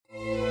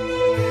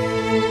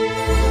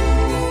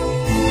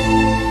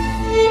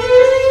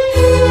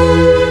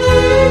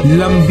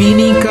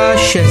लंबीनी का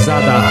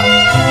शहजादा,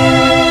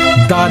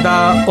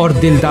 दादा और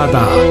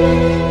दिलदादा,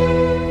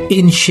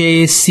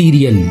 इंशे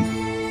सीरियल,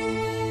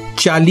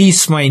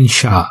 40वां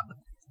इंशा,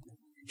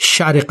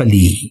 शारिक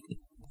अली।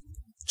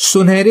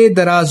 सुनहरे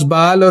दराज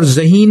बाल और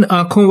ज़हीन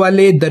आंखों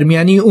वाले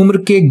दरमियानी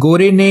उम्र के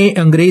गोरे ने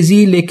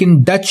अंग्रेजी लेकिन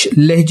डच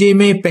लहजे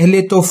में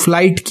पहले तो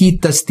फ्लाइट की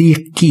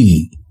तस्दीक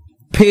की,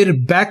 फिर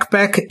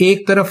बैकपैक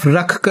एक तरफ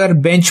रखकर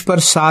बेंच पर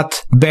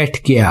साथ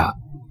बैठ गया।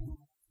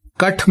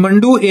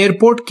 काठमांडू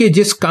एयरपोर्ट के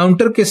जिस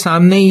काउंटर के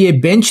सामने ये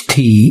बेंच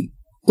थी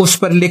उस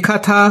पर लिखा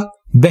था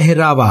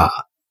बहरावा।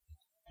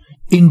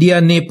 इंडिया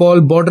नेपाल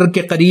बॉर्डर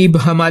के करीब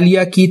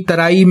हिमालय की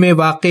तराई में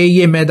वाक़े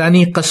ये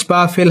मैदानी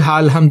कस्बा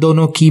फिलहाल हम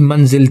दोनों की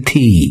मंजिल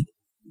थी।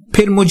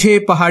 फिर मुझे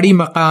पहाड़ी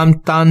मकाम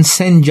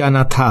तानसेन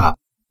जाना था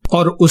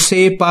और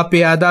उसे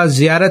पापियादा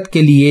जियारत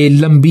के लिए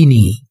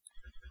लंबीनी।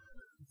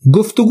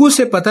 गुफ्तगू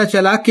से पता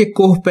चला कि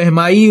कोह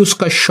पहमाई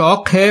उसका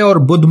शौक है और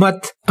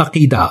बुद्धमत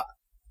अकीदा।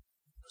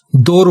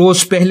 2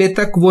 रोज पहले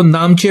तक वो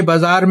नामचे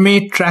बाजार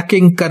में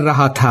ट्रैकिंग कर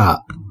रहा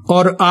था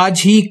और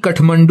आज ही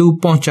काठमांडू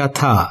पहुंचा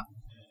था।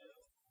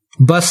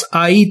 बस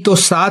आई तो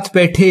साथ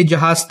बैठे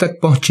जहाज तक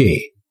पहुंचे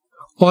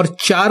और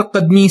 4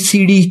 कदमी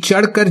सीढ़ी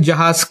चढ़कर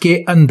जहाज के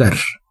अंदर।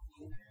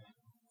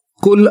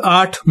 कुल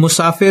 8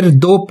 मुसाफिर,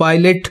 2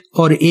 पायलट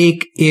और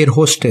 1 एयर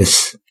होस्टेस।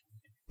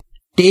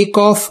 टेक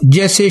ऑफ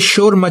जैसे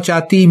शोर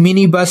मचाती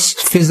मिनी बस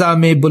फिजा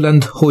में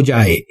बुलंद हो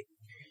जाए।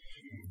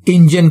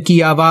 इंजन की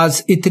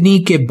आवाज इतनी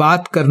के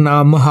बात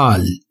करना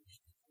मुहाल।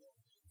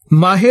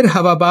 माहिर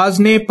हवाबाज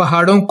ने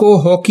पहाड़ों को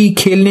हॉकी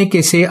खेलने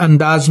के से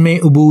अंदाज में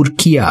उबूर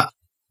किया।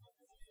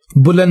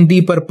 बुलंदी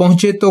पर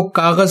पहुंचे तो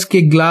कागज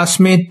के ग्लास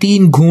में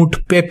 3 घूंट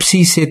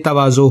पेप्सी से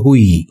तवाज़ो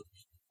हुई।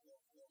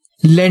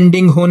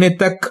 लैंडिंग होने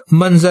तक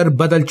मंजर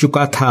बदल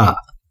चुका था।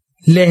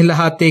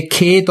 लहलहाते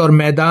खेत और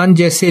मैदान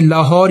जैसे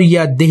लाहौर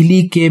या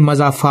दिल्ली के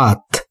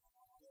मज़ाफात।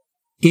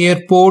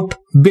 एयरपोर्ट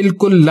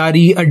बिल्कुल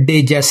लारी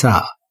अड्डे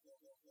जैसा।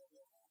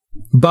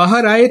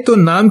 बाहर आए तो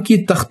नाम की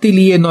तख्ती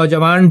लिए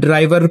नौजवान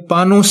ड्राइवर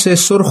पानों से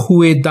सुर्ख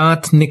हुए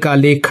दांत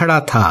निकाले खड़ा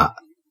था।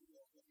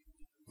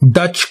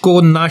 डच को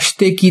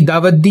नाश्ते की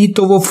दावत दी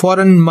तो वो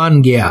फौरन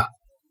मान गया।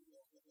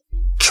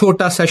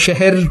 छोटा सा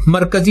शहर,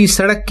 मरकजी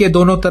सड़क के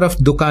दोनों तरफ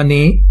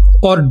दुकानें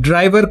और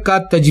ड्राइवर का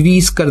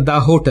तजवीज करदा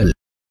होटल।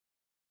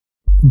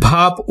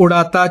 भाप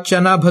उड़ाता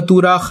चना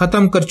भतूरा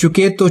खत्म कर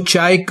चुके तो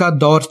चाय का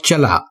दौर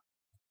चला।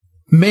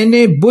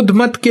 मैंने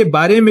बुद्धमत के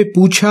बारे में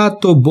पूछा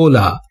तो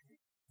बोला,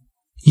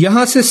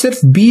 यहां से सिर्फ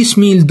 20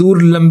 मील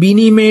दूर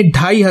लंबीनी में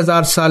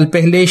 2500 साल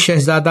पहले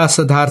शहजादा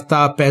सिद्धार्थ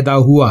पैदा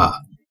हुआ।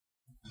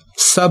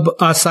 सब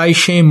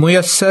आसाइशें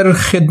मुयस्सर,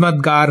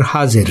 खिदमतगार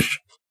हाजिर।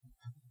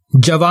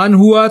 जवान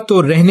हुआ तो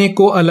रहने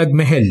को अलग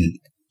महल,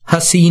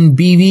 हसीन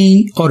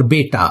बीवी और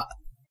बेटा।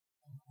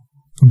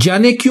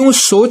 जाने क्यों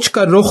सोच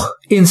का रुख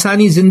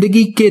इंसानी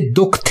जिंदगी के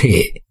दुख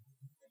थे।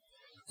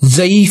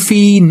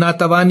 ज़ईफी,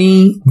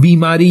 नातवानी,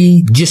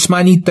 बीमारी,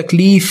 जिस्मानी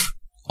तकलीफ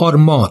और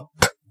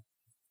मौत।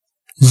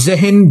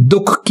 जहन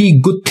दुख की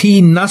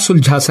गुत्थी ना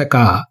सुलझा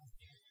सका।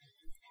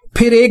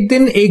 फिर एक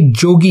दिन एक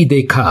जोगी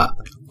देखा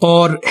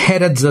और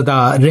हैरत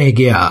ज़दा रह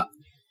गया।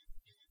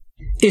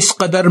 इस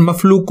कदर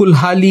मफलूकुल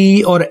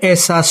हाली और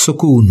ऐसा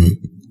सुकून।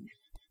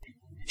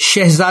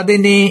 शहजादे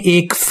ने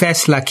एक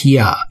फैसला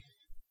किया।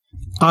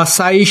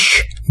 आसाइश,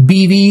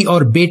 बीवी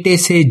और बेटे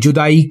से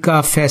जुदाई का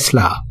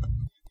फैसला।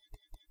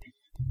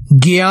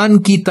 ज्ञान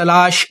की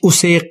तलाश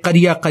उसे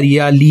करिया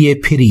करिया लिए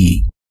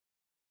फिरी।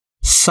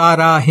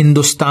 सारा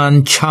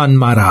हिंदुस्तान छान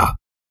मारा।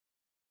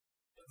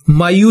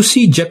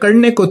 मायूसी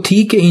जकड़ने को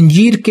थी कि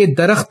इंजीर के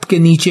दरख्त के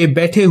नीचे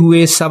बैठे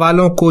हुए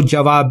सवालों को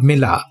जवाब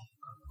मिला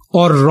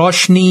और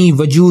रोशनी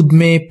वजूद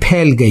में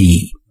फैल गई।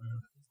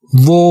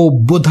 वो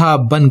बुधा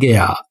बन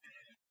गया।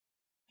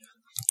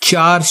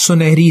 4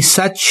 सुनहरी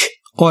सच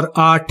और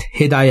 8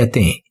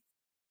 हिदायतें।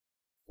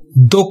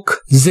 दुख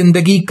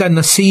जिंदगी का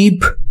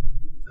नसीब,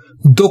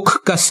 दुख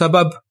का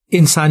सबब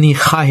इंसानी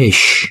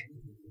ख्वाहिश।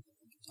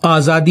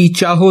 आजादी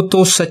चाहो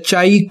तो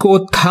सच्चाई को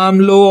थाम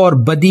लो और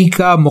बदी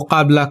का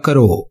मुकाबला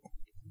करो।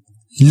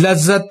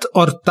 लज्जत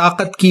और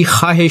ताकत की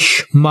ख्वाहिश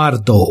मार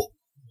दो।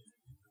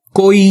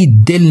 कोई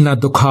दिल न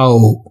दुखाओ।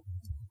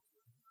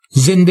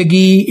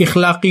 जिंदगी,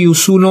 इखलाकी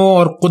उसूलों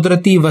और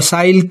कुदरती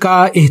वसाइल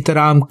का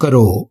एहतराम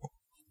करो।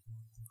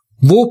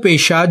 वो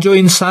पेशा जो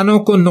इंसानों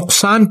को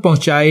नुकसान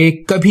पहुंचाए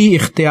कभी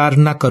इख्तियार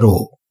न करो।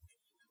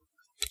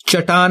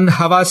 चट्टान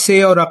हवा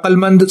से और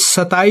अक्लमंद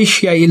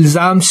सताइश या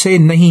इल्जाम से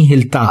नहीं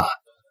हिलता।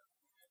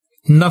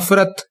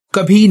 नफरत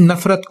कभी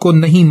नफरत को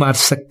नहीं मार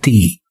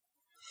सकती।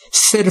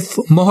 सिर्फ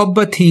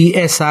मोहब्बत ही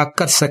ऐसा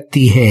कर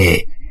सकती है।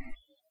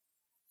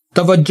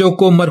 तवज्जो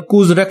को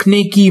मरकूज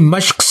रखने की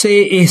मश्क से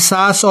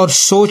एहसास और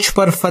सोच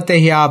पर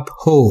फतेहयाब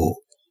हो।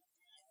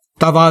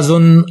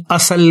 तवाजुन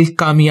असल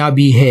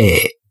कामयाबी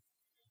है।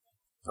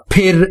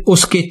 फिर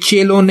उसके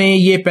चेलों ने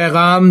ये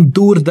पैगाम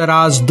दूर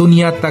दराज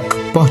दुनिया तक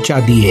पहुंचा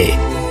दिए।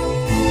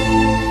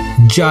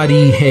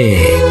 जारी है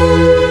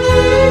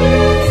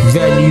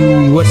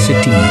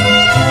वैल्यूवर्सिटी।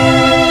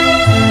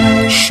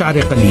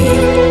 शारिक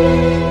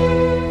अली।